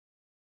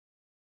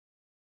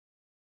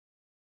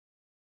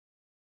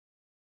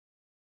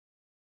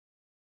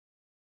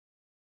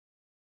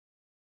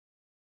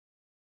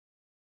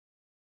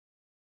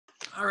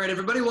All right,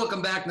 everybody,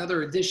 welcome back.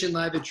 Another edition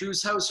live at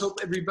Drew's house. Hope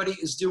everybody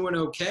is doing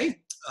okay.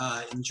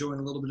 Enjoying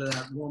a little bit of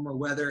that warmer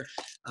weather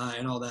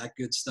and all that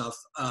good stuff.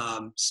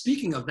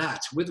 Speaking of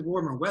that, with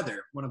warmer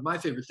weather, one of my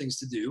favorite things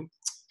to do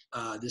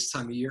this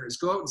time of year is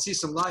go out and see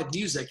some live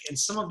music, and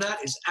some of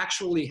that is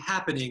actually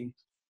happening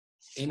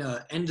in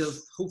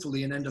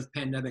hopefully an end of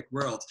pandemic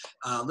world.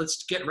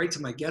 Let's get right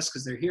to my guests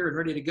because they're here and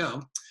ready to go.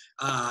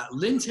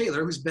 Lynne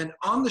Taylor, who's been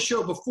on the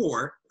show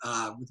before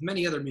with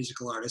many other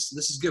musical artists. So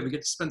this is good. We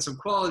get to spend some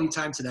quality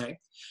time today.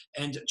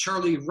 And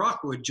Charlie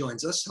Rockwood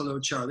joins us. Hello,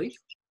 Charlie.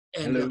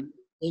 And Hello.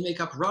 They make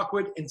up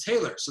Rockwood and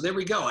Taylor. So there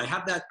we go. I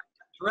have that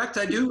correct,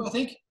 I do, I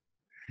think?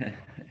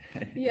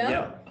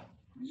 Yeah.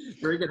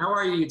 Very good. How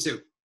are you two?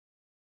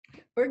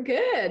 We're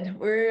good.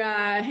 We're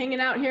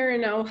hanging out here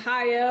in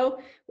Ohio.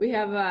 We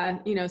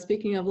have,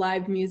 speaking of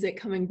live music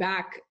coming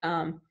back,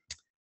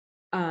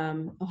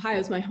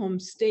 Ohio's my home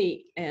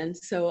state. And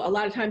so a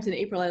lot of times in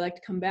April, I like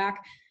to come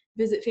back,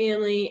 visit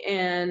family,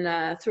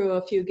 and throw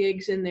a few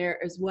gigs in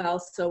there as well.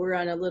 So we're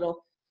on a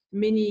little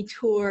mini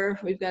tour.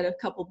 We've got a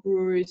couple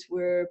breweries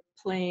we're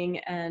playing,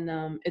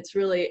 and it's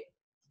really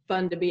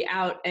fun to be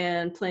out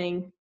and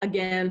playing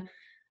again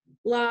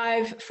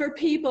live for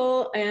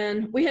people.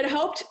 And we had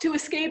hoped to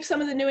escape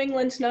some of the New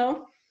England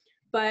snow,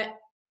 but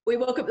we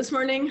woke up this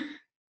morning,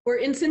 we're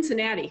in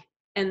Cincinnati,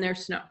 and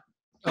there's snow.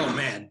 Oh,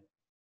 man.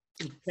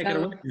 Take it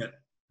away.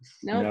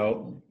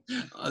 No.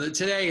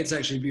 Today it's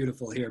actually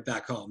beautiful here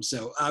back home.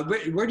 So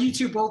where do you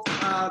two both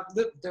live?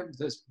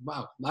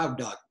 Wow, loud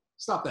dog.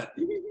 Stop that.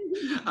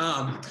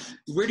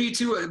 Where do you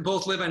two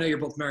both live? I know you're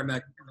both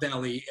Merrimack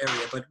Valley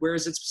area, but where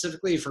is it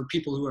specifically for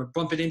people who are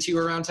bumping into you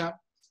around town?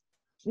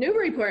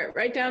 Newburyport,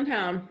 right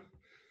downtown.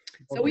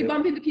 So we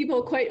bump into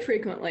people quite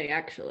frequently,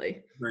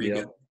 actually. Very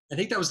good. I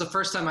think that was the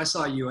first time I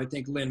saw you. I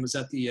think Lynne was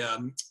at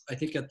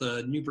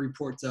the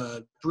Newburyport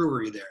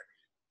brewery there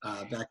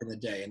back in the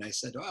day. And I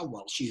said, oh,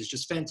 well, she is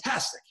just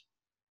fantastic.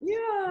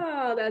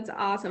 Yeah, that's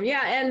awesome.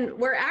 Yeah, and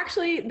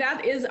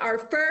that is our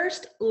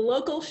first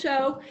local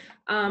show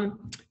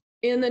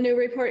in the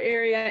Newburyport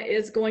area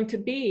is going to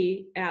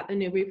be at the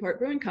Newburyport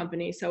Brewing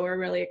Company. So we're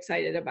really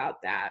excited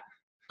about that.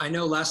 I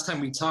know last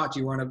time we talked,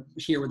 you were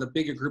here with a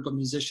bigger group of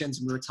musicians,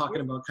 and we were talking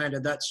about kind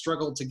of that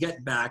struggle to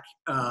get back.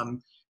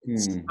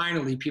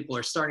 Finally, people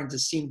are starting to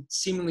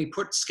seemingly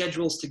put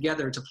schedules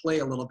together to play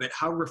a little bit.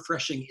 How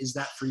refreshing is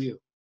that for you?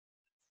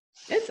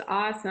 It's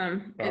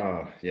awesome.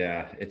 Oh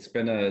yeah, it's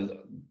been a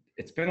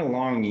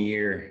long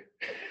year.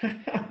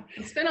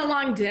 It's been a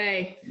long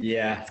day.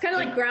 Yeah, it's kind of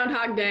like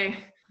Groundhog Day.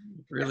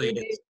 It really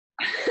is.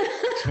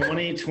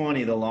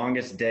 2020, the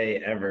longest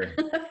day ever.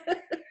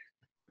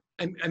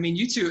 I mean,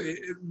 you two,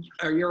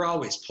 you're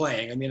always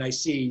playing. I mean, I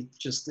see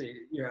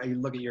I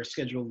look at your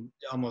schedule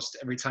almost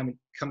every time it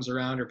comes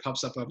around or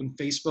pops up on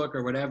Facebook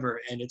or whatever,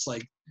 and it's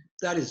like,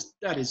 that is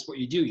what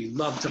you do. You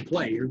love to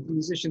play. You're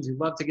musicians who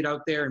love to get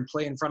out there and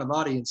play in front of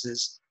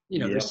audiences. You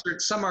know, There's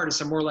some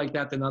artists are more like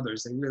that than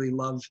others. They really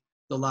love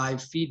the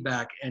live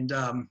feedback. And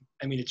I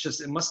mean, it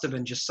must have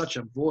been just such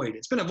a void.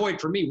 It's been a void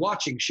for me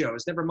watching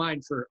shows, never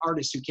mind for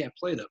artists who can't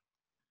play them.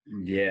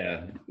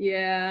 Yeah,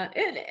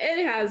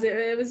 it has.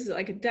 It was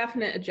like a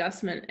definite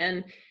adjustment.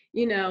 And,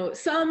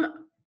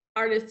 some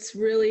artists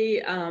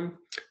really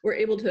were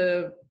able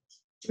to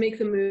make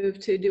the move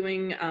to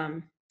doing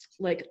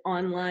like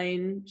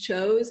online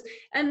shows.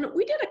 And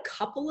we did a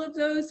couple of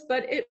those,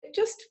 but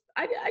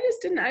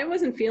I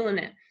wasn't feeling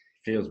it.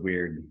 Feels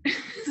weird.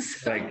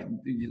 So,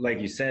 like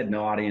you said,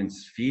 no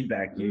audience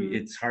feedback.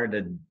 It's hard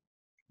to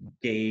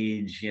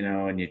gauge,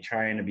 and you're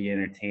trying to be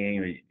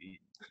entertaining.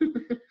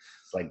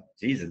 It's like,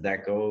 geez, did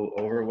that go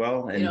over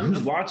well? And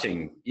who's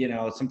watching?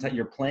 Sometimes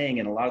you're playing,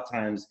 and a lot of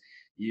times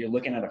you're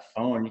looking at a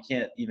phone. You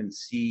can't even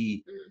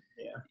see,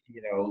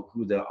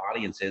 who the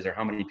audience is or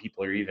how many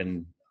people are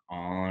even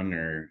on,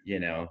 or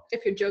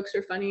if your jokes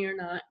are funny or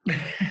not.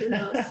 Who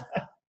knows?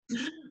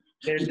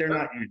 They're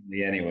not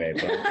usually anyway,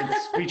 but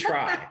we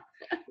try.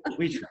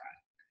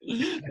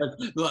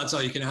 Well, that's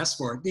all you can ask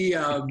for.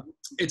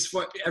 It's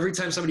what every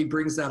time somebody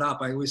brings that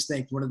up, I always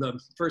think one of the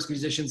first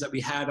musicians that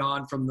we had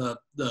on from the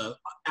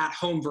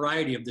at-home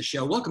variety of the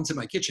show. Welcome to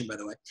my kitchen, by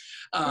the way.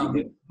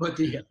 But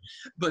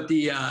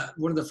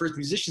one of the first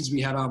musicians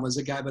we had on was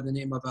a guy by the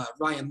name of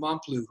Ryan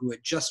Montpleau, who had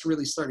just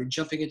really started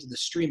jumping into the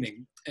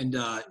streaming, and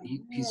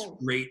he's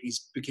great.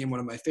 He's became one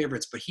of my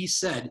favorites. But he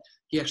said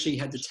he actually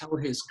had to tell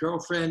his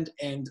girlfriend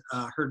and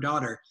her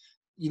daughter,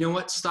 you know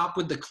what? Stop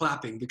with the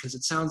clapping, because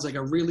it sounds like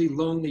a really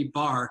lonely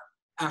bar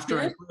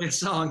after I play a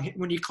song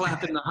when you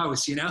clap in the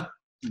house,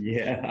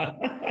 Yeah.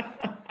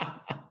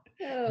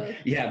 Oh.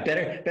 Yeah,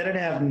 better to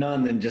have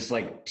none than just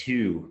like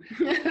two.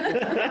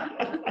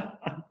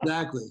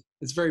 Exactly.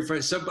 It's very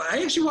funny. So, but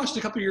I actually watched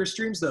a couple of your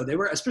streams, though. They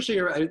were,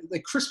 especially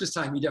like Christmas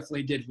time, you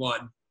definitely did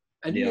one.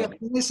 And you had a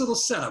nice little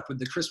setup with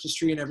the Christmas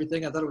tree and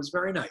everything. I thought it was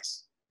very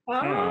nice.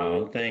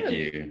 Oh, thank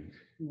you.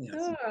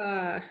 Yes.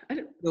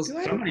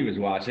 Somebody was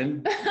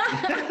watching.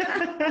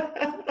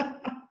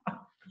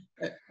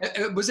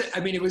 Was it? I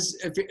mean, it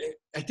was.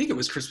 I think it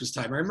was Christmas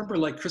time. I remember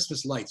like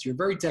Christmas lights. You were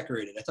very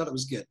decorated. I thought it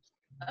was good.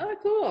 Oh,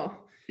 cool.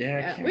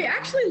 Yeah. We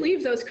actually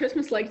leave those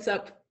Christmas lights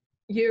up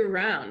year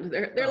round.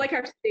 They're like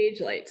our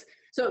stage lights.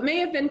 So it may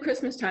have been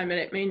Christmas time and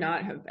it may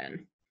not have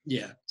been.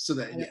 Yeah. So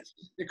that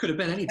it could have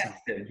been any time.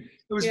 It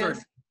was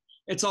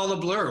it's all a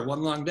blur,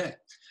 one long day.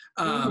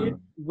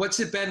 What's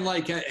it been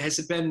like? Has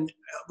it been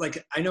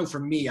like, I know for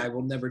me, I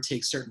will never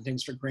take certain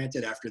things for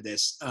granted after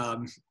this.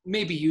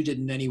 Maybe you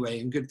didn't anyway,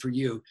 and good for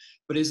you.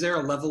 But is there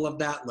a level of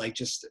that, like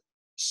just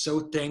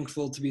so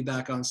thankful to be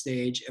back on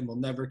stage and will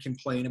never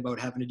complain about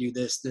having to do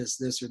this,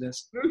 or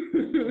this?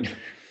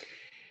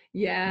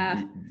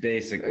 Yeah.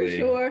 Basically. For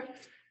sure.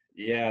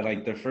 Yeah,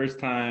 like the first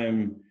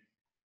time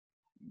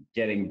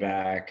getting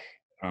back,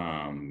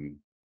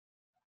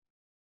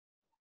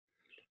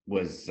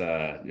 was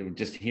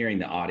just hearing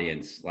the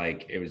audience,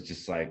 like it was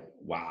just like,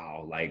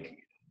 wow, like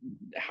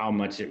how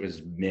much it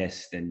was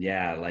missed. And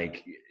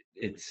like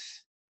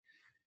it's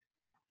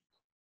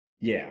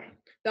the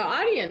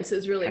audience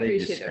is really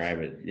appreciative. Describe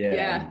it?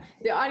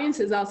 The audience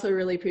is also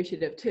really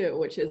appreciative too,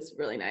 which is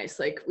really nice.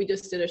 Like we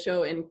just did a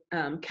show in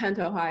Kent,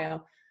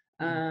 Ohio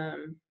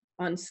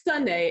on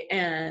Sunday,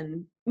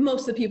 and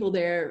most of the people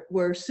there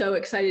were so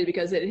excited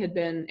because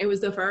it was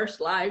the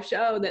first live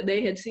show that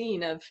they had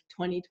seen of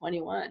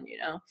 2021,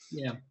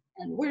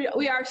 and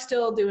we are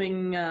still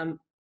doing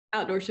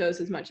outdoor shows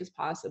as much as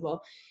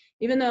possible,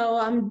 even though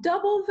I'm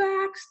double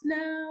vaxxed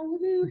now.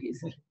 Woohoo.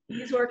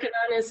 He's working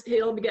on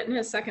he'll be getting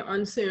his second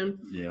one soon.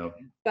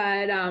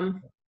 But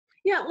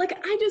like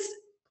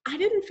I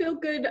didn't feel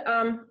good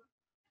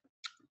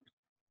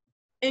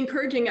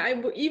encouraging.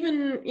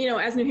 Even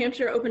as New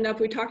Hampshire opened up,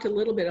 we talked a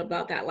little bit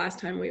about that last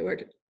time we were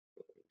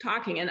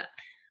talking, and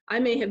I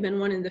may have been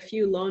one of the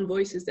few lone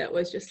voices that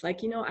was just like,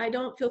 I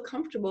don't feel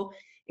comfortable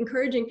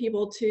encouraging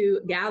people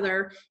to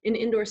gather in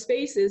indoor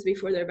spaces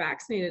before they're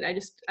vaccinated. I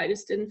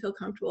just didn't feel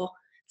comfortable.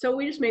 So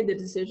we just made the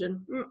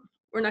decision,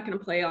 we're not going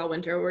to play all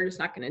winter. We're just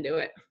not going to do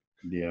it.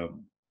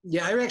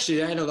 Yeah, I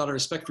had a lot of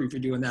respect for you for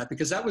doing that,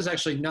 because that was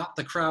actually not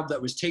the crowd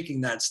that was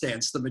taking that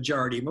stance. The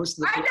majority, most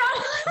of the people.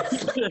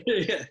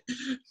 I know.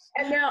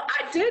 And now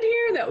I did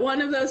hear that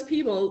one of those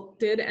people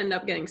did end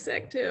up getting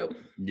sick too.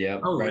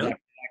 Oh, really?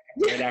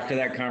 Right after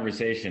that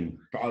conversation,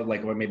 probably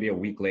like maybe a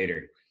week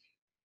later.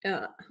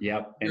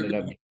 Ended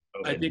up.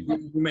 I think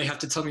you may have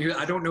to tell me.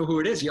 I don't know who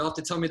it is. You'll have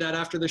to tell me that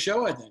after the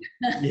show, I think.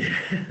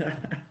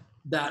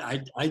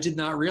 That I did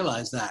not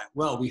realize that.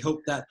 Well, we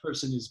hope that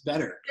person is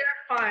better.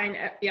 They're fine.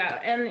 Yeah.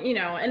 And,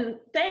 and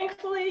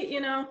thankfully,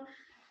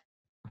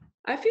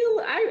 I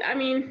feel, I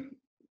mean,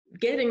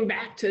 getting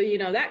back to,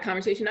 that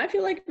conversation, I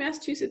feel like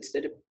Massachusetts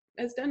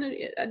has done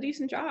a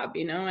decent job,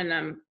 and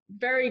I'm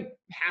very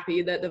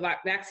happy that the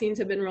vaccines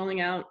have been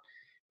rolling out.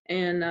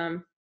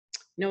 And,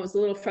 it was a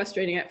little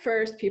frustrating at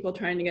first, people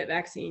trying to get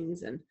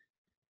vaccines. And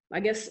I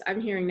guess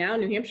I'm hearing now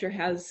New Hampshire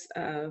has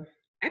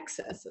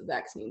excess of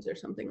vaccines or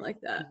something like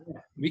that. Yeah,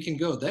 we can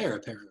go there,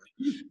 apparently.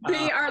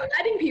 They are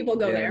letting people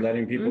go there.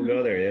 Letting people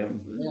go there, yeah.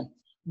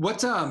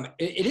 What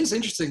it is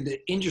interesting, the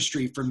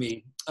industry for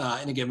me,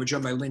 and again, we're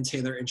joined by Lynne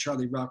Taylor and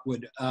Charlie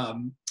Rockwood.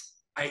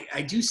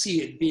 I do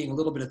see it being a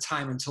little bit of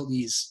time until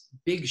these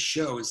big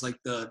shows like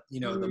the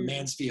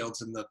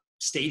Mansfields and the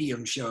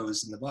stadium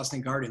shows and the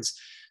Boston Gardens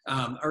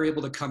are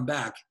able to come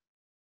back.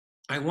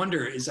 I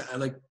wonder,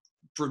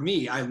 for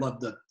me, I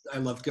love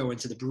going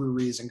to the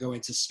breweries and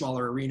going to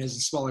smaller arenas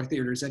and smaller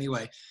theaters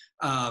anyway.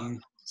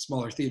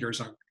 Smaller theaters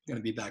aren't going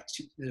to be back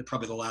to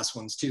probably the last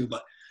ones too,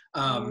 but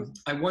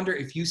I wonder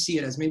if you see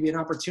it as maybe an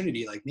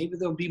opportunity, like maybe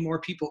there'll be more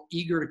people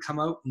eager to come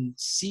out and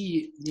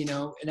see,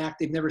 an act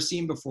they've never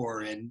seen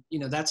before, and,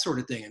 that sort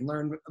of thing, and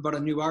learn about a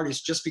new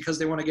artist just because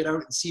they want to get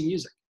out and see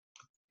music.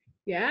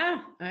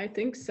 Yeah, I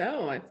think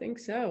so.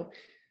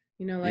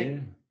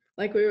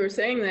 Like we were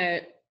saying,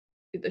 that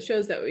the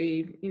shows that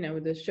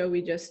the show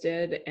we just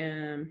did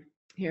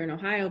here in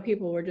Ohio,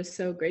 people were just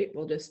so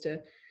grateful just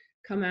to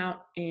come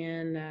out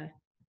and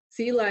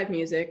see live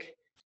music.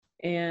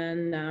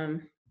 And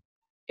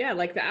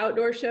like the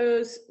outdoor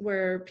shows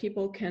where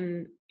people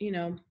can,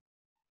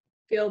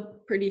 feel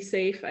pretty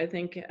safe. I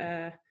think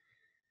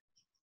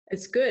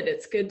it's good.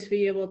 It's good to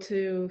be able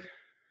to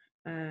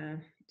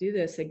do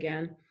this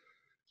again.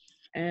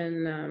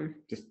 And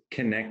just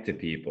connect to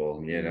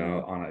people,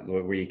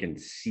 where you can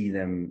see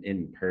them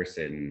in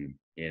person.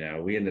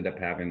 We ended up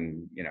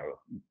having,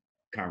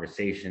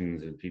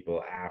 conversations with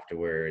people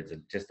afterwards,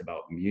 just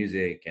about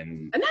music.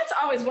 And that's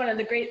always one of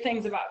the great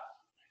things about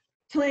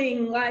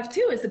playing live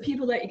too, is the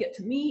people that you get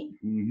to meet,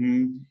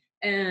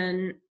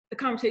 and the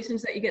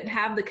conversations that you get to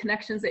have, the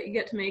connections that you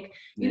get to make.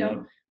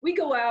 We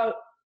go out,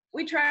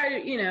 we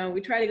try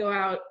to go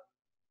out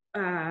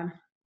a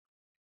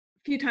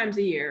few times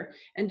a year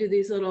and do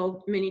these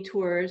little mini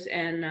tours.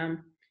 And a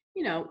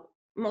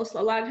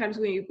lot of times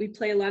we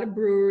play a lot of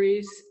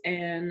breweries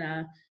and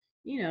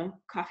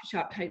coffee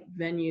shop type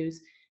venues,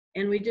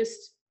 and we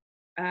just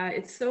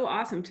it's so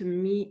awesome to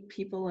meet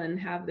people and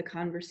have the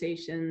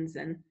conversations.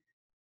 And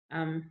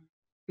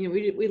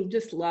we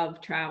just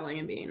love traveling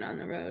and being on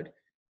the road.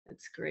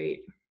 It's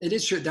great. It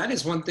is true. That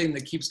is one thing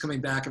that keeps coming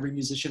back. Every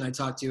musician I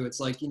talk to, it's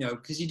like,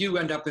 because you do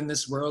end up in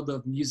this world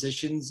of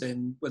musicians,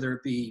 and whether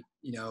it be,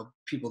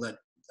 people that,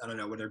 I don't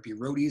know, whether it be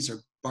roadies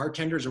or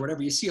bartenders or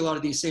whatever, you see a lot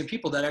of these same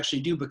people that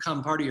actually do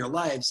become part of your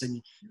lives,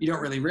 and you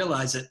don't really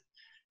realize it.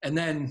 And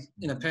then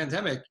in a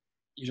pandemic,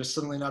 you're just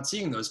suddenly not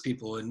seeing those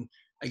people. And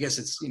I guess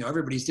it's,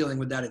 everybody's dealing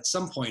with that at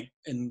some point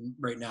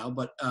right now,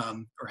 but,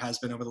 or has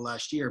been over the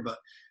last year. But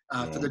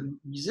for the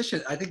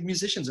musician, I think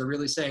musicians are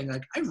really saying,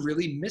 like, I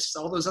really miss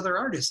all those other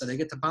artists that I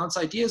get to bounce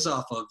ideas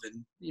off of,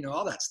 and,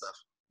 all that stuff.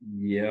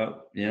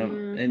 Yep.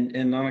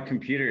 And on a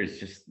computer, it's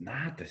just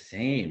not the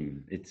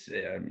same. It's,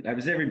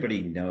 as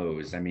everybody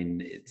knows, I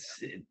mean,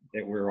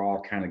 that we're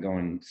all kind of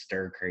going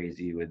stir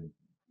crazy with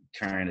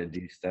trying to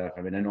do stuff.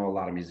 I mean, I know a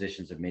lot of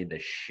musicians have made the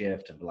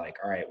shift of like,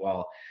 all right,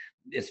 well,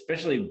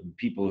 especially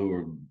people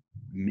who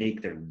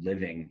make their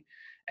living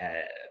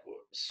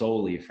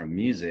solely from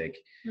music,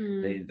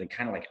 they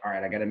kind of like, all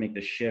right, I got to make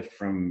the shift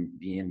from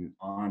being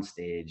on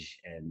stage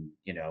and,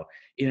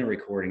 in a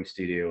recording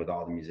studio with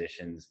all the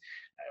musicians.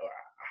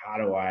 How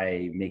do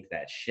I make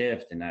that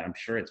shift? And I'm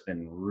sure it's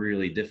been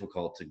really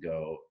difficult to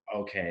go,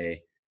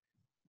 okay,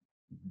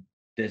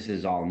 this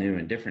is all new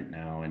and different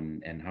now.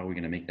 And how are we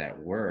going to make that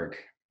work?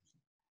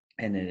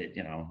 And then it,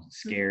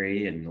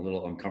 scary and a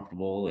little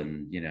uncomfortable,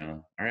 and,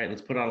 all right,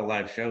 let's put on a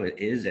live show.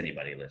 Is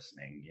anybody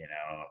listening?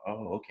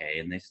 Oh, okay.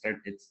 And they start,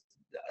 it's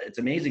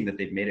amazing that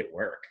they've made it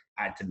work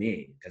to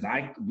me. Cause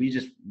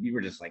we were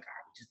just like,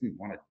 we just didn't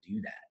want to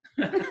do that.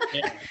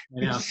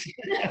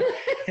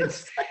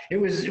 It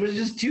was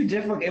just too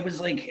difficult. It was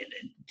like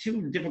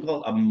too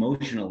difficult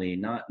emotionally,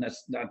 not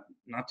just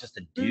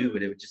to do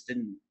it. It just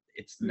didn't,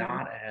 it's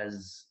not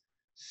as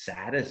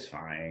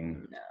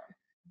satisfying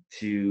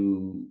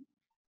to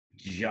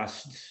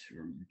just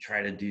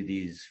try to do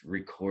these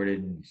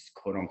recorded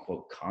quote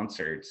unquote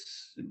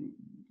concerts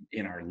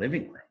in our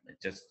living room. It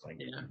just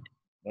like,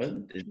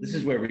 this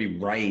is where we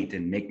write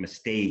and make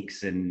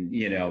mistakes and,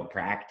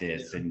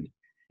 practice and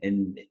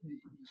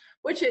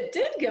which it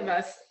did give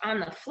us on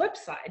the flip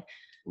side.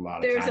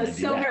 There's a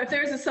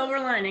silver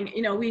lining.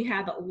 We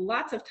had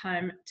lots of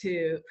time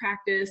to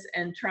practice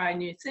and try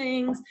new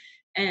things.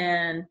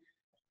 And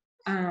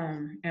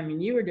I mean,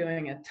 you were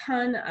doing a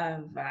ton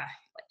of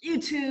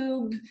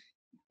YouTube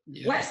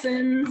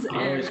lessons,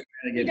 and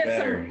you did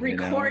some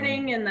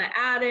recording in the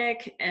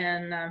attic,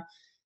 and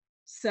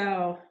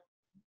so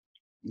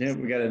we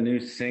got a new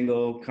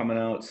single coming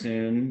out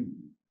soon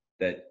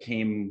that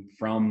came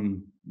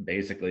from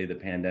basically the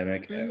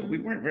pandemic. We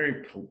weren't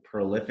very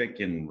prolific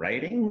in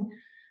writing,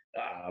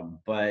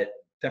 but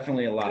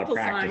definitely a lot of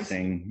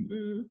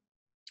practicing.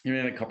 We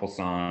had a couple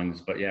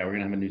songs, but we're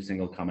gonna have a new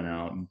single coming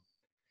out,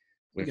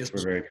 which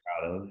we're very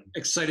proud of.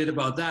 Excited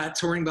about that.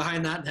 Touring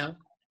behind that now.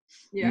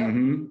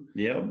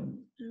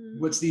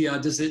 What's the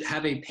does it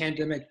have a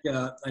pandemic?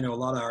 I know a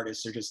lot of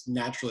artists are just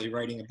naturally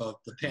writing about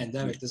the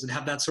pandemic. Does it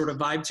have that sort of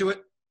vibe to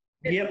it?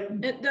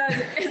 It does.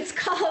 It's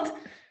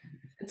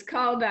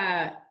called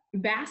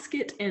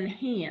Basket in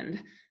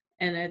Hand,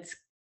 and it's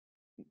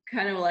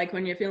kind of like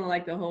when you're feeling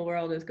like the whole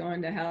world is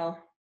going to hell.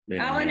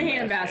 Hell in a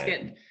hand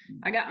basket.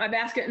 I got my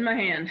basket in my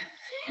hand.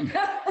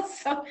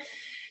 So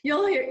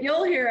you'll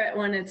hear it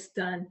when it's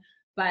done.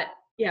 But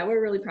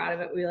we're really proud of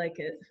it. We like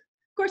it.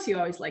 Of course, you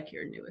always like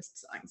your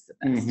newest songs the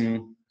best.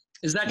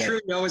 Is that true?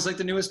 You always like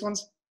the newest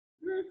ones?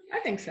 I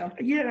think so.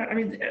 Yeah, I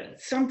mean,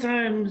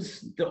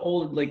 sometimes the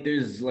old, like,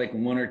 there's like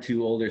one or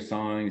two older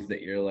songs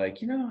that you're like,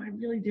 I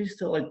really do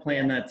still like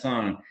playing that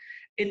song.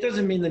 It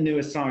doesn't mean the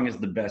newest song is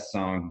the best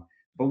song,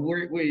 but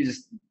we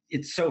just,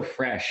 it's so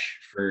fresh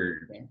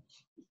for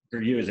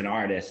you as an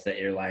artist that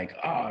you're like,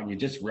 oh, you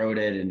just wrote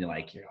it, and you're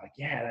like,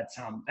 yeah, that's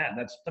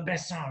the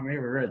best song we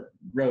ever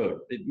wrote.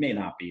 It may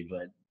not be,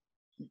 but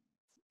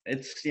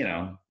it's,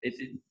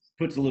 it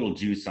puts a little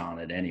juice on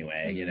it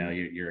anyway.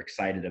 You're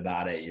excited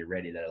about it. You're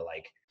ready to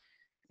like,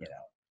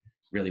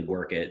 really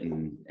work it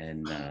and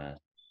have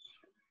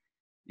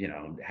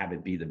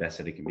it be the best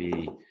that it can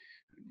be.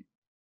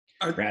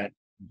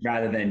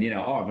 Rather than,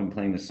 I've been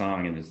playing the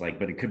song and it's like,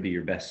 but it could be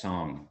your best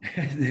song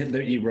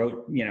that you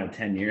wrote,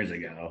 10 years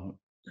ago.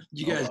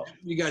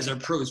 You guys are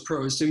pros.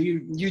 So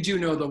you do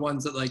know the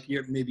ones that like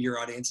maybe your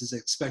audience is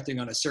expecting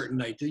on a certain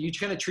night. Do you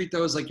kind of treat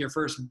those like your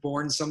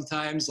firstborn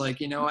sometimes? Like,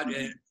 what,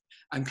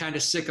 I'm kind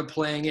of sick of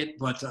playing it,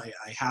 but I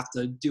have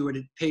to do it.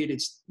 It paid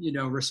its,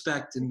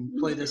 respect and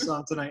play this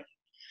song tonight.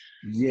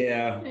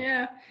 Yeah.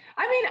 Yeah.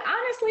 I mean,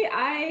 honestly,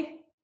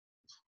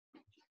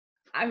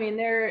 I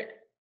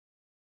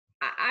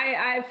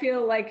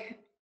feel like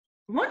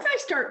once I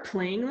start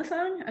playing the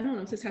song, I don't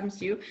know if this happens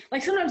to you.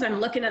 Like sometimes I'm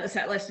looking at the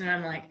set list and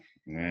I'm like,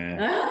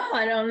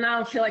 I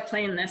don't feel like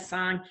playing this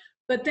song.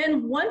 But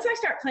then once I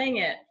start playing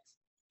it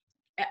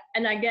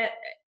and I get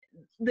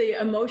the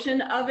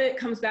emotion of it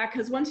comes back,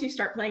 because once you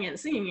start playing it and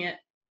singing it,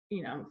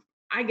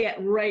 I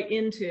get right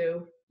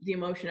into the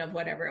emotion of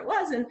whatever it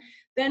was, and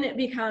then it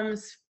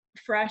becomes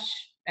fresh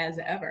as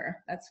ever.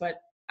 That's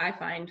what I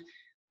find.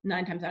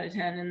 9 times out of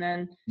 10. And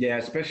then yeah,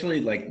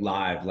 especially like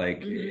live,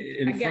 like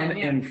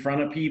in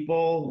front of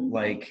people,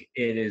 like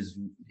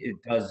it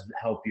does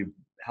help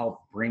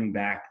bring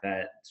back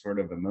that sort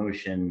of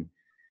emotion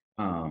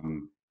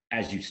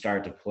as you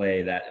start to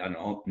play that an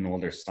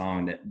older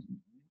song that,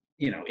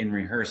 in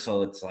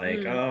rehearsal, it's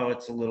like, oh,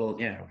 it's a little, God,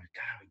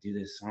 we do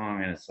this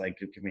song, and it's like,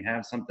 can we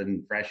have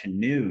something fresh and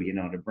new,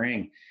 to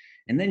bring?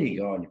 And then you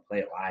go and you play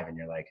it live, and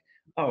you're like,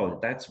 oh,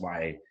 that's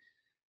why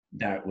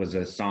that was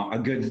a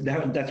song,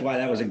 that's why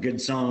that was a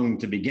good song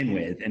to begin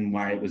with, and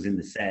why it was in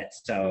the set.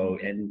 So,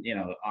 and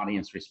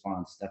audience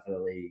response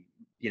definitely,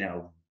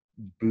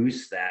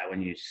 boosts that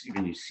when you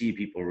see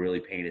people really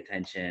paying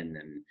attention,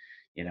 and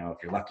if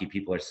you're lucky,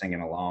 people are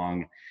singing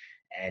along,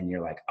 and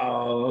you're like,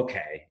 oh,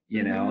 okay,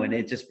 and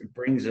it just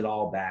brings it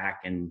all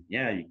back, and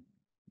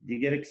you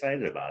get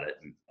excited about it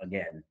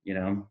again,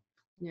 Yeah.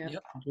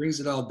 Yep, brings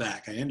it all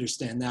back. I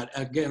understand that.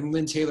 Again,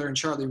 Lynne Taylor and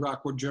Charlie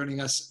Rockwood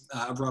joining us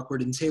of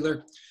Rockwood and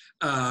Taylor.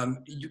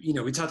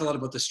 We talked a lot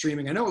about the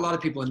streaming. I know a lot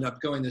of people end up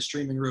going the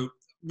streaming route.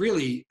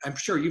 Really, I'm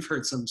sure you've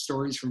heard some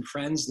stories from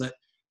friends that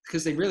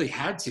because they really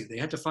had to. They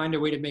had to find a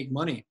way to make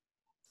money.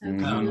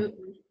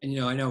 Absolutely. And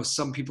I know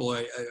some people,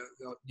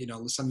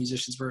 some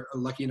musicians were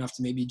lucky enough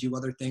to maybe do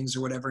other things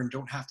or whatever, and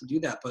don't have to do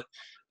that. But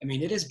I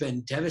mean, it has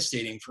been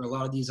devastating for a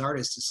lot of these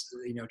artists,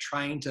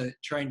 trying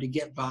to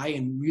get by,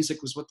 and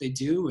music was what they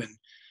do.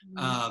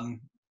 And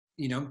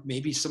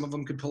maybe some of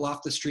them could pull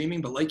off the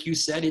streaming, but like you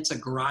said, it's a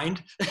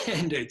grind,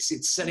 and it's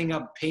setting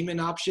up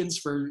payment options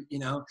for,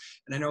 and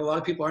I know a lot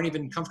of people aren't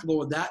even comfortable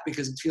with that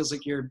because it feels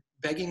like you're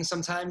begging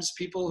sometimes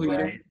people who you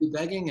don't be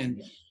begging.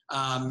 And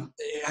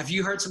have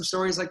you heard some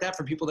stories like that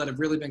from people that have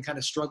really been kind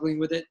of struggling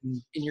with it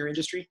in your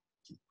industry?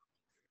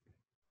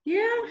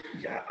 Yeah,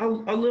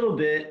 a little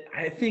bit.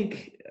 I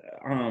think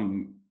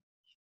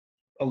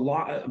a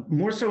lot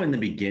more so in the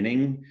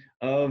beginning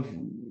of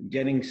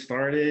getting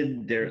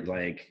started. There,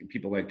 like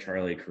people like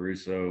Charlie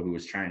Caruso, who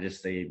was trying to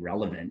stay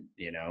relevant,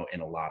 in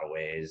a lot of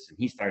ways. And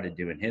he started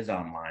doing his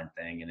online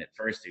thing. And at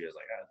first he was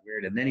like, oh, it's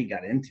weird. And then he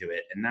got into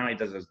it. And now he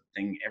does his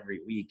thing every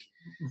week.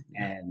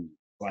 And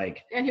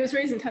and he was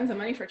raising tons of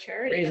money for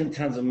charity. I don't know if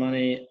I don't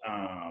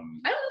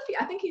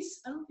know if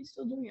he's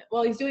still doing it.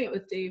 Well, he's doing it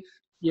with Dave.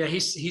 Yeah, he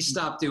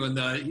stopped doing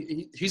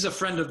he's a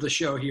friend of the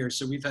show here,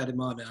 so we've had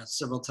him on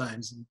several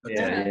times. But,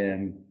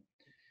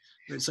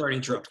 sorry to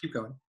interrupt. Keep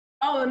going.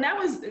 Oh, and that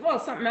was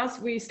something else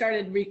we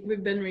started.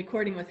 We've been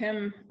recording with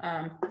him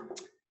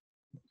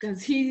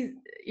because he,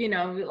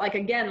 like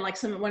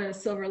one of the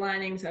silver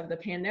linings of the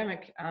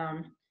pandemic.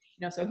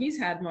 So he's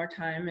had more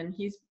time, and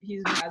he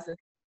has a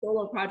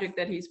solo project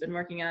that he's been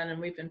working on, and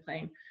we've been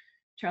playing.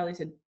 Charlie's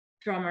a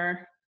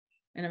drummer,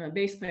 and I'm a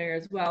bass player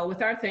as well.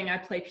 With our thing, I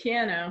play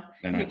piano,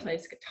 and he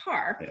plays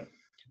guitar. Yeah.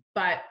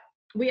 But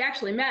we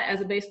actually met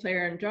as a bass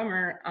player and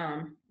drummer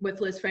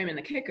with Liz Frame and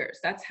the Kickers.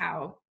 That's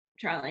how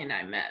Charlie and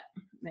I met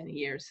many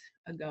years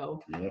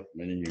ago. Yep,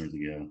 many years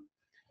ago.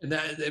 And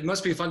that it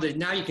must be fun to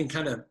now you can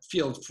kind of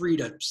feel free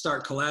to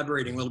start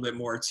collaborating a little bit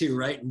more too,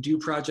 right? And do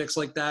projects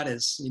like that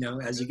as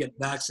you get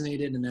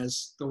vaccinated and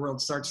as the world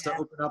starts to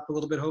open up a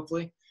little bit,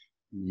 hopefully.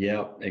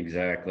 Yep,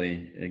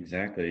 exactly.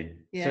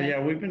 Yeah.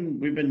 So we've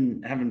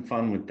been having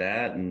fun with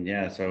that,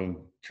 and so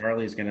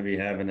Charlie's going to be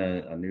having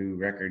a new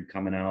record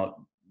coming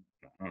out.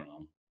 I don't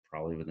know,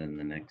 probably within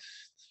the next.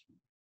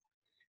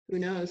 Who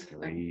knows?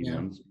 3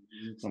 months,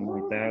 something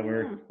like that.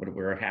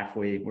 We're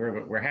halfway.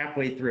 We're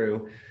halfway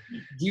through.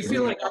 Do you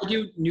feel like I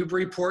do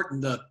Newburyport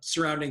and the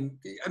surrounding?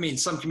 I mean,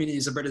 some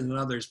communities are better than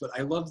others, but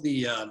I love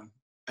the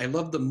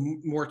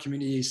more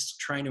communities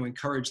trying to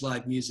encourage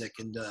live music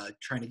and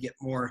trying to get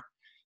more.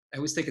 I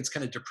always think it's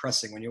kind of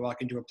depressing when you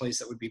walk into a place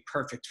that would be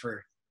perfect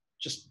for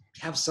just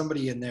have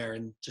somebody in there,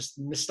 and just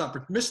missed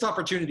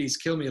opportunities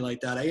kill me like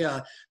that.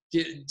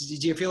 Do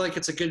you feel like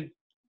it's a good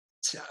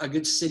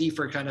city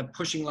for kind of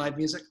pushing live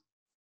music?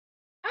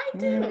 I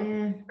do. I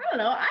don't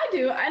know. I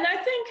do. And I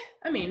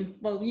think,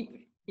 well,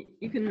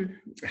 you can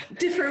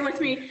differ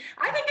with me.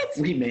 I think it's.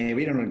 We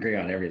don't agree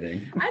on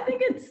everything. I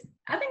think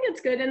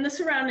it's good. And the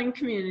surrounding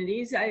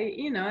communities,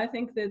 I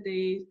think that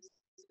they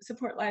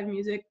support live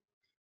music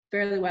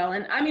fairly well.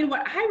 And I mean,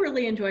 what I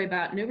really enjoy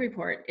about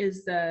Newburyport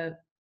is the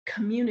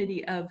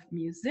community of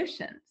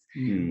musicians,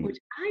 which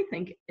I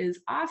think is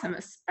awesome,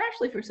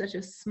 especially for such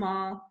a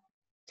small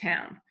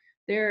town.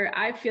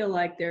 I feel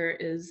like there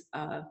is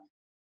a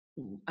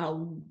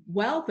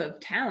wealth of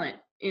talent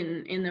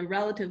in a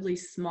relatively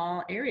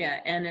small area,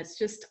 and it's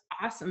just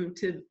awesome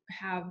to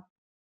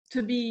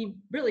be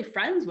really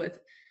friends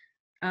with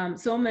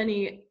so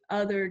many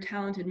other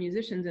talented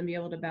musicians and be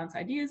able to bounce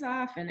ideas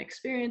off and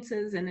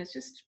experiences, and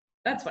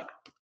that's what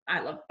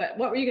I love. But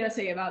what were you gonna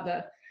say about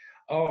the?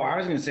 Oh, I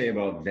was gonna say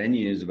about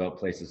venues, about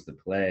places to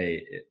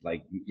play.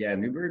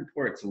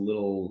 Newburyport's a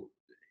little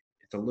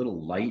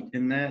light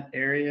in that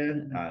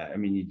area. I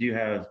mean, you do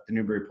have the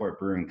Newburyport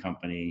Brewing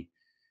Company,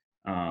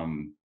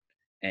 and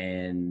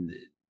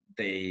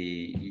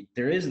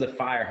there is the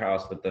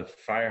Firehouse, but the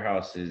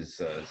Firehouse is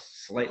a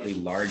slightly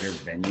larger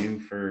venue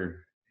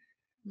for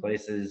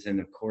places, and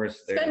of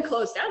course it's been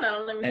closed down. I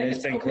don't even think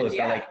it's been closed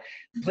down. Like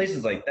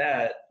places like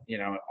that, you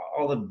know,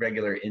 all the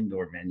regular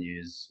indoor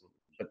venues.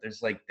 But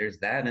there's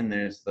that, and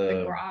there's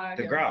the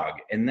grog,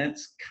 and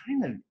that's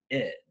kind of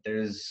it.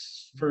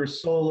 There's for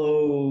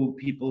solo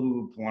people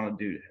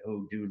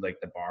who do like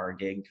the bar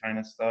gig kind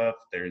of stuff.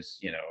 There's,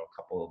 you know,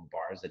 a couple of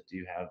bars that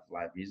do have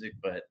live music,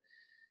 but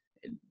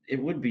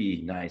it would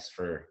be nice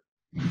for.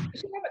 You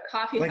should have a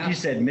coffee like house. You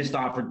said, missed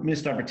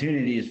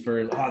opportunities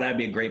for, that'd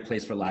be a great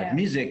place for live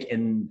music.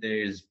 And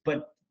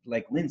but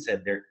like Lynn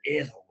said, there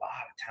is a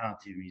lot of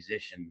talented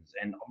musicians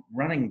and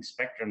running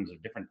spectrums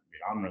of different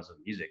genres of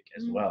music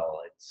as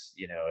well. It's,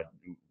 you know,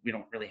 we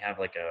don't really have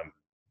like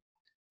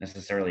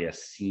necessarily a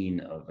scene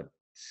of a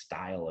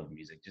style of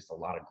music, just a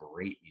lot of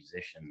great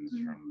musicians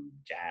from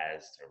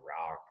jazz to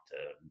rock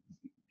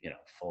to, you know,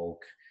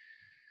 folk.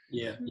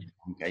 Yeah.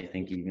 I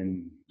think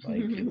even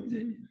like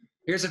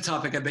here's a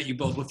topic I bet you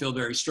both will feel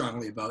very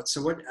strongly about.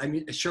 So what, I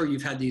mean, sure,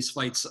 you've had these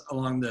fights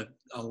along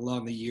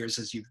the years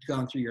as you've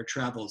gone through your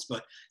travels,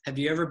 but have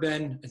you ever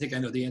been, I think I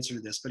know the answer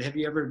to this, but have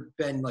you ever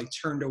been like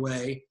turned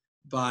away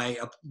by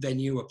a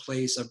venue, a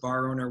place, a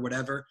bar owner,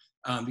 whatever,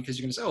 because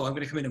you're going to say, oh, I'm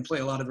going to come in and play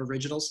a lot of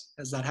originals?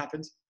 Has that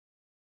happened?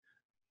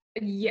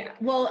 Yeah,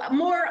 well,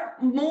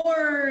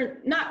 more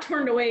not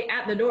turned away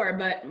at the door,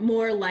 but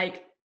more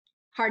like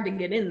hard to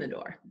get in the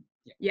door.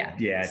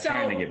 Yeah, so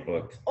trying to get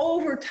booked.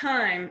 Over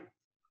time,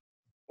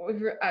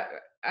 we've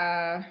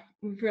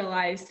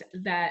realized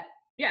that,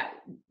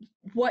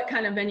 what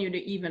kind of venue to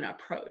even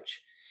approach,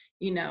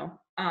 you know?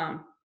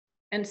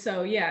 And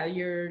so,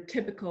 your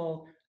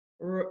typical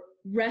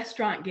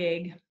restaurant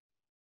gig,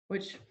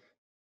 which,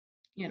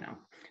 you know,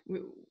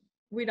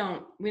 we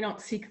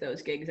don't seek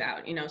those gigs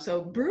out, you know?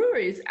 So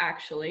breweries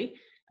actually,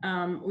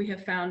 we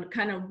have found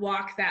kind of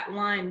walk that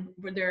line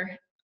where they're,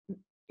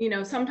 you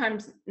know,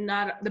 sometimes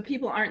the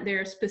people aren't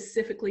there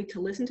specifically to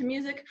listen to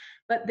music,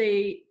 but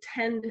the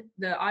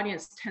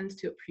audience tends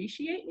to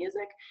appreciate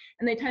music,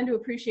 and they tend to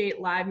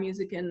appreciate live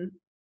music and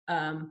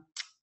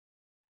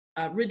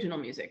original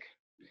music.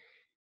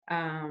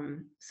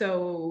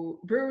 So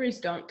breweries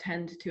don't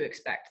tend to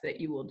expect that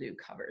you will do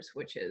covers,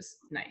 which is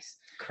nice.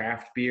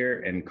 Craft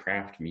beer and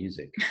craft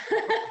music.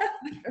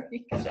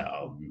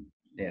 So,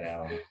 you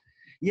know,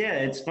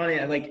 it's funny.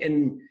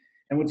 And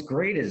what's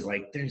great is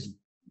like, there's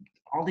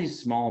all these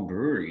small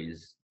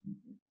breweries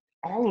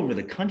all over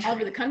the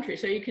country.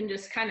 So you can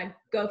just kind of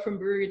go from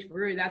brewery to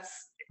brewery.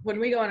 That's when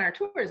we go on our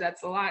tours,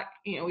 that's a lot,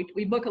 you know,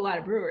 we book a lot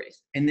of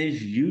breweries. And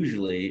there's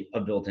usually a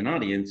built-in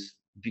audience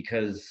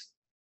because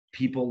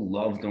people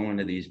love going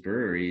to these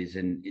breweries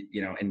and,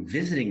 you know, and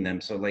visiting them.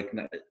 So like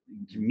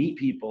you meet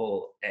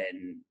people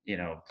and, you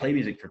know, play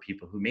music for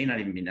people who may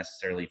not even be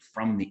necessarily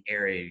from the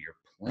area you're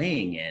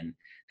playing in.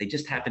 They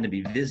just happen to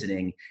be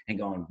visiting and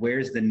going,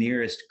 where's the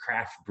nearest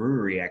craft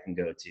brewery I can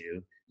go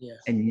to? Yeah.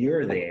 And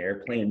you're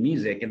there playing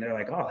music and they're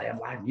like, oh, they have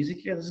live music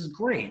here? This is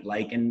great.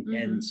 Like,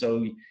 and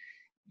so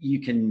you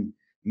can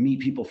meet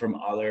people from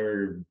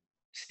other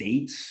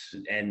states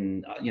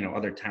and, you know,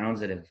 other towns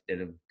that have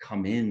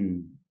come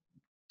in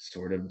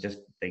sort of just,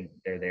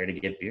 they're there to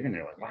get beer and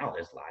they're like, wow,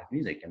 there's live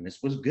music and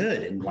this was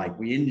good. And like,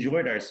 we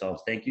enjoyed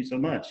ourselves. Thank you so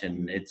much.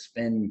 And it's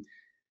been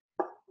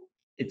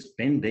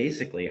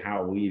basically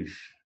how we've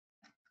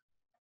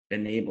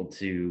been able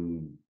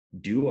to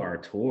do our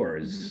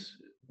tours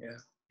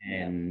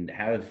and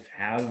have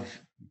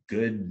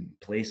good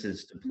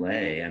places to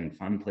play and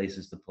fun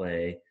places to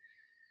play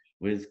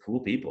with cool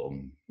people.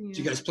 Do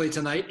you guys play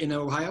tonight in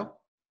Ohio?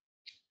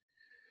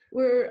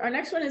 Our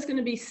next one is going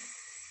to be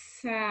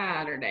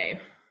Saturday.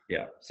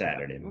 Yeah,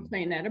 Saturday. We're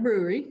playing at a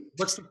brewery.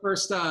 What's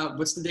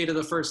the date of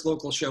the first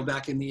local show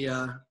back in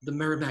the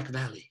Merrimack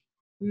Valley?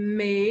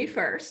 May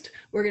 1st.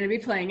 We're going to be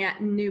playing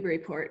at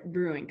Newburyport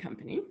Brewing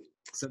Company.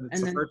 So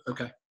that's the first,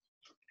 okay.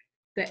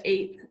 The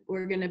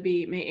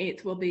 8th, May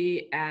 8th, we'll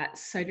be at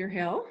Cider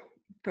Hill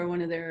for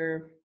one of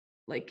their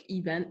like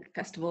event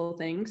festival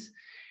things.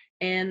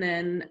 And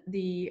then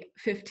the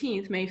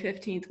 15th, May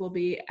 15th, we'll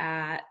be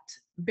at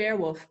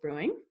Beowulf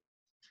Brewing.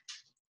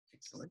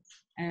 Excellent.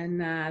 And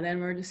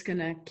then we're just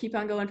gonna keep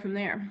on going from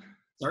there.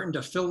 Starting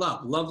to fill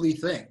up. Lovely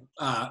thing.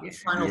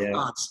 Final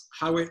thoughts.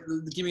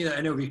 Give me that.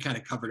 I know we kind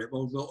of covered it.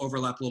 We'll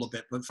overlap a little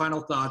bit, but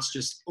final thoughts,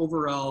 just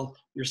overall,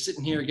 you're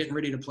sitting here getting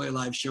ready to play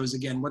live shows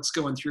again. What's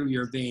going through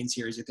your veins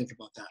here as you think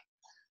about that?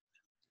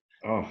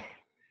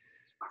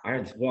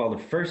 Well,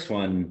 the first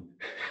one,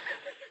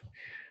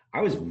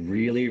 I was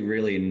really,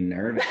 really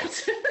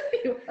nervous.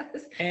 It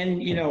was.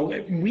 And, you know,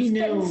 It's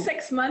been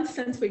 6 months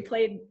since we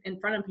played in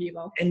front of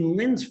people. And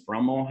Lynn's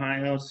from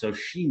Ohio, so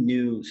she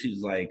knew, she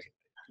was like,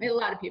 we had a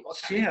lot of people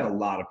coming. She had a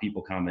lot of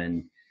people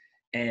coming.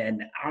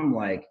 And I'm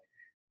like,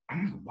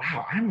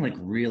 wow, I'm like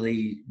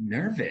really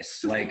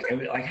nervous. Like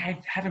I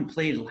haven't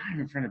played live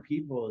in front of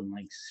people in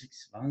like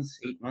 6 months,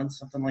 8 months,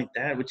 something like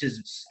that, which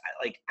is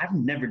like, I've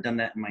never done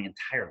that in my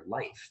entire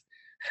life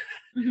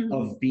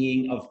of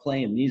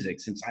playing music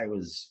since I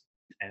was,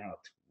 I don't know,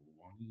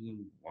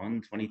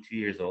 21, 22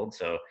 years old.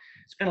 So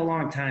it's been a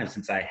long time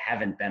since I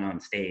haven't been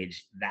on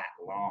stage that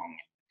long.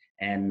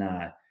 And,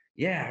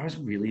 yeah, I was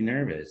really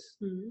nervous.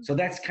 Mm-hmm. So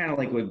that's kind of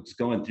like what's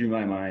going through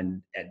my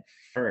mind at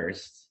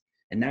first.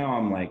 And now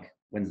I'm like,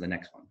 when's the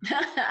next one?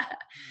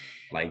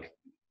 Like,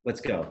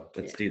 let's go.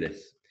 Let's do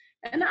this.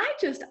 And I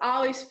just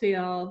always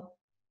feel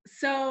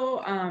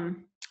so,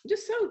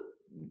 just so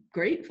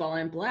grateful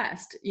and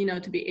blessed, you know,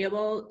 to be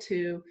able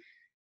to,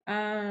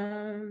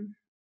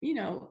 you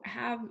know,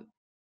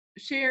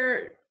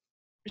 share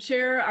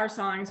our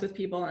songs with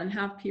people and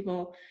have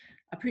people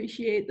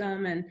appreciate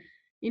them. And,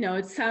 you know,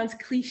 it sounds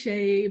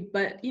cliche,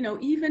 but, you know,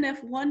 even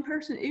if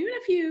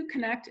you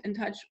connect and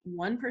touch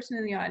one person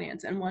in the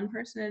audience, and one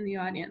person in the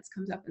audience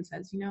comes up and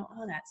says, you know,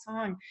 oh, that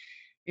song,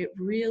 it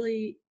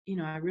really, you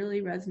know, I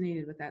really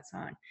resonated with that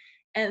song.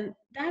 And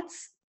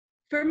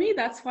for me,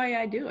 that's why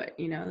I do it.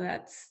 You know,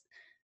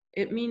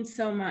 it means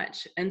so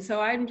much. And so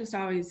I'm just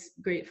always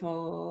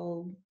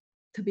grateful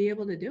to be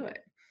able to do it.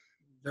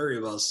 Very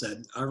well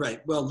said. All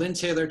right. Well, Lynne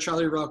Taylor,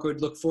 Charlie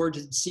Rockwood, look forward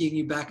to seeing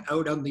you back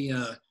out on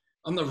the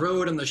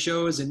road, on the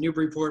shows in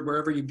Newburyport,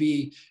 wherever you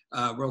be.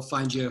 We'll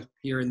find you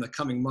here in the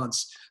coming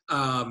months.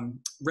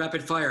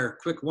 Rapid fire,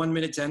 quick 1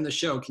 minute to end the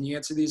show. Can you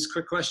answer these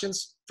quick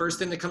questions? First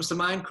thing that comes to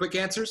mind, quick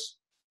answers.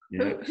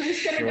 Yeah,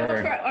 Who's going to go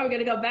first? Are we going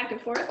to go back and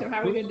forth, or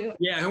how are we going to do it?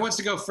 Yeah, who wants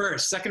to go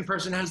first? Second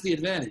person has the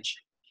advantage.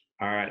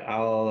 All right,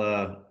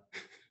 I'll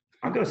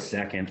go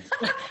second.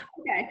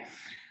 Okay.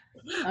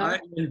 All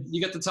right,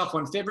 you get the tough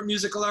one. Favorite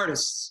musical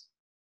artists?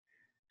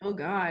 Oh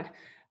God,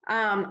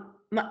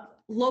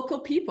 local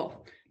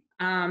people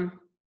that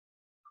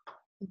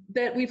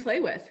we play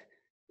with.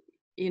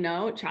 You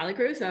know, Charlie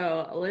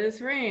Caruso,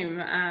 Liz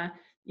Ream,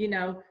 you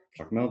know,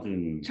 Chuck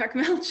Melton,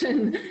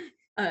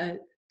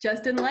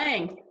 Justin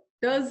Lang.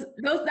 Those.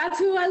 That's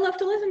who I love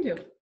to listen to.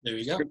 There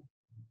you go.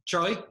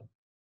 Charlie?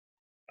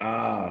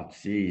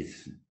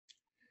 Jeez.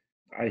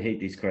 I hate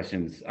these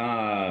questions.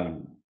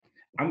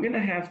 I'm going to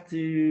have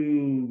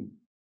to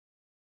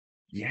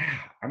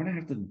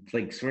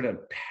like sort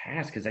of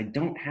pass because I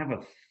don't have a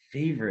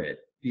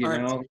favorite, you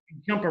know. I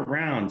jump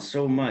around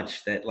so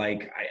much that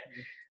like I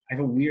have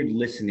a weird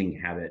listening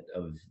habit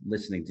of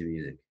listening to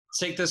music.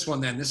 Take this one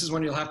then. This is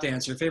one you'll have to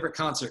answer. Favorite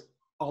concert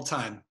all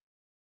time?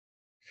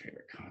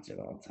 Favorite concert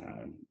all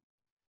time?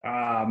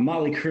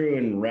 Motley Crue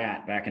and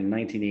Rat back in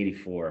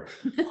 1984.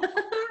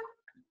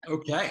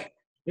 Okay.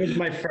 It was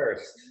my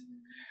first.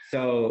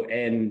 So,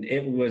 and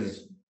it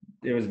was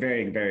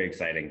very, very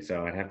exciting.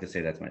 So I'd have to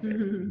say that's my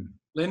favorite. Mm-hmm.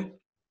 Lynne?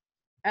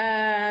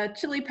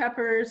 Chili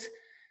Peppers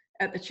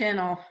at the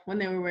Channel when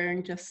they were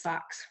wearing just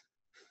socks.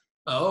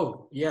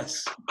 Oh,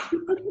 yes.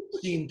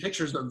 Seen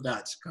pictures of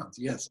that.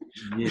 Yes.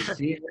 You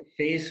see her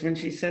face when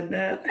she said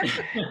that?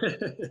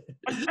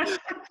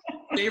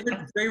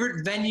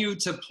 Favorite venue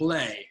to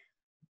play?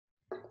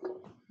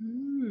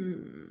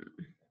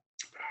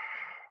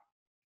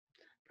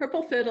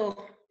 Purple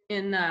Fiddle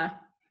in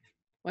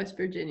West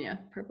Virginia.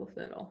 Purple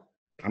Fiddle.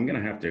 I'm going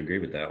to have to agree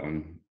with that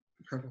one.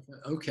 Purple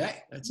Fiddle.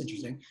 Okay, that's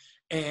interesting.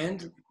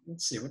 And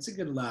let's see, what's a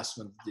good last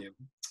one to do?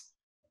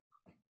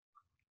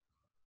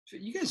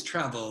 You guys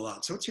travel a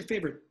lot, so what's your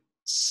favorite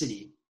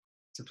city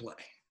to play?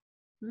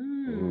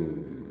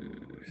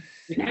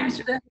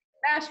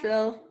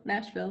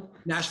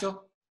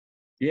 Nashville.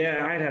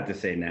 Yeah, I'd have to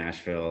say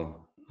Nashville.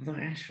 Although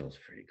Asheville's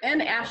pretty cool.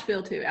 And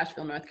Asheville too,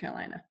 Asheville, North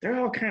Carolina. They're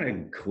all kind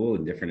of cool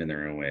and different in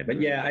their own way.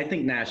 But yeah, I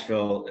think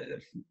Nashville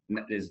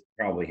is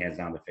probably hands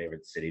down the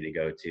favorite city to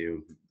go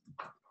to.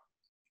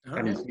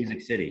 I mean, it's Music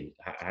City.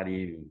 How do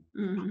you...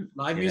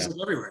 Live music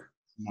everywhere.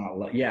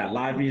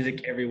 Live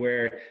music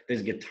everywhere.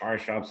 There's guitar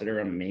shops that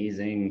are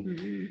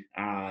amazing.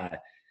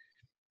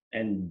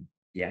 And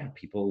yeah,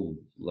 people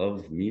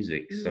love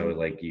music. So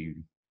like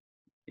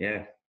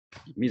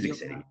Music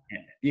City.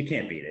 You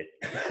can't beat it.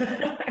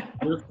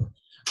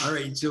 All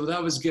right, so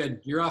that was good.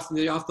 You're off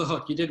the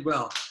hook. You did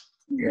well.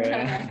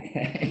 Yeah.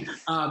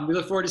 We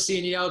look forward to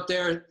seeing you out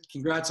there.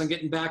 Congrats on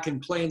getting back and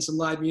playing some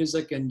live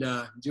music and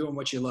doing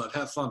what you love.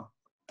 Have fun.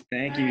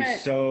 Thank you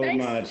so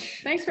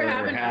much. Thanks for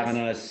having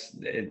us.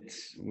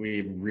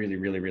 We really,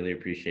 really, really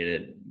appreciate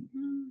it.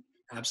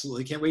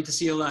 Absolutely. Can't wait to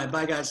see you live.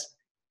 Bye, guys.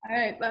 All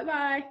right.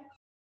 Bye-bye.